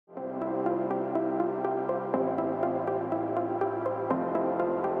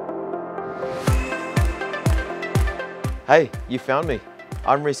Hey, you found me.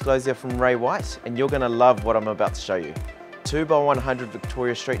 I'm Reece Glozier from Ray White, and you're going to love what I'm about to show you. 2x100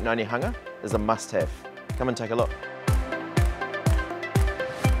 Victoria Street in Onehunga is a must-have. Come and take a look.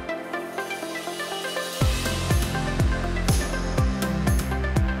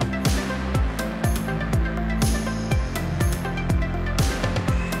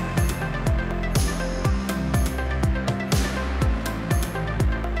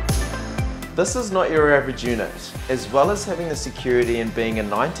 This is not your average unit. As well as having the security and being a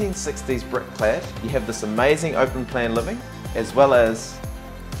 1960s brick clad, you have this amazing open plan living, as well as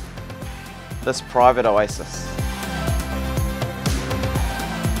this private oasis.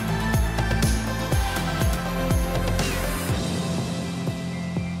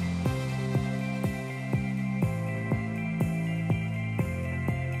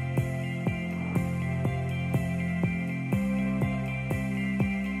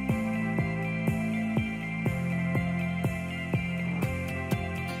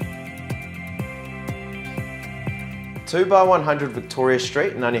 Two by 100 Victoria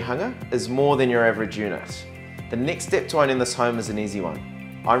Street in Onehunga is more than your average unit. The next step to owning this home is an easy one.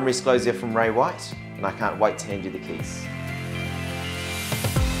 I'm Reece Glozier from Ray White, and I can't wait to hand you the keys.